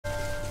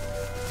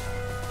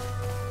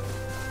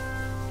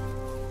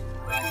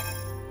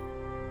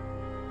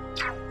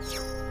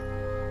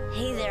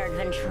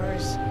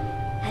adventurers.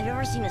 Have you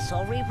ever seen a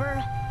Soul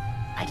Reaper?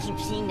 I keep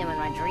seeing them in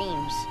my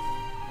dreams.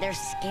 They're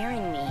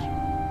scaring me.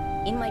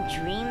 In my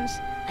dreams,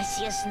 I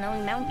see a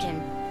snowy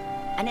mountain,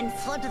 and then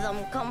floods of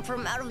them come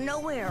from out of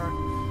nowhere.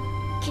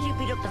 Can you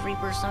beat up the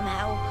Reaper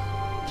somehow?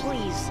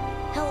 Please,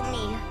 help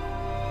me.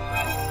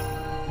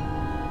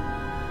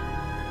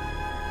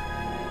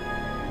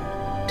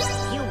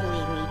 You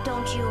believe me,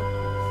 don't you?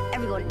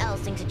 Everyone else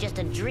thinks it's just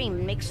a dream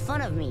and makes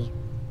fun of me.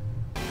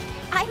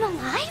 I'm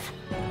alive?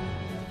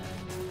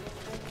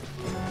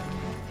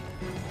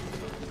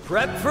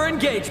 Prep for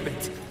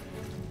engagement.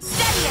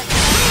 Steady it!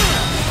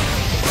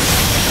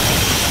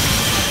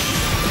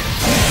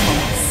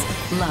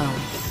 Low.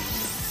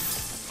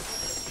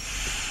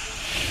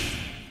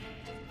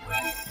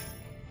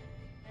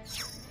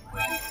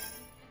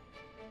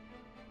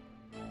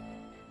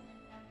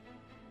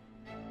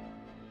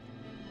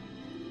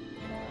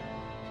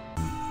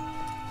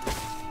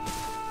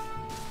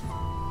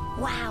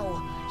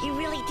 Wow, you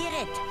really did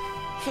it.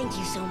 Thank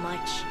you so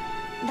much.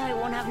 Now I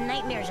won't have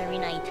nightmares every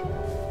night.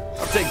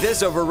 I'll take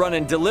this over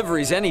running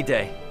deliveries any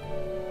day.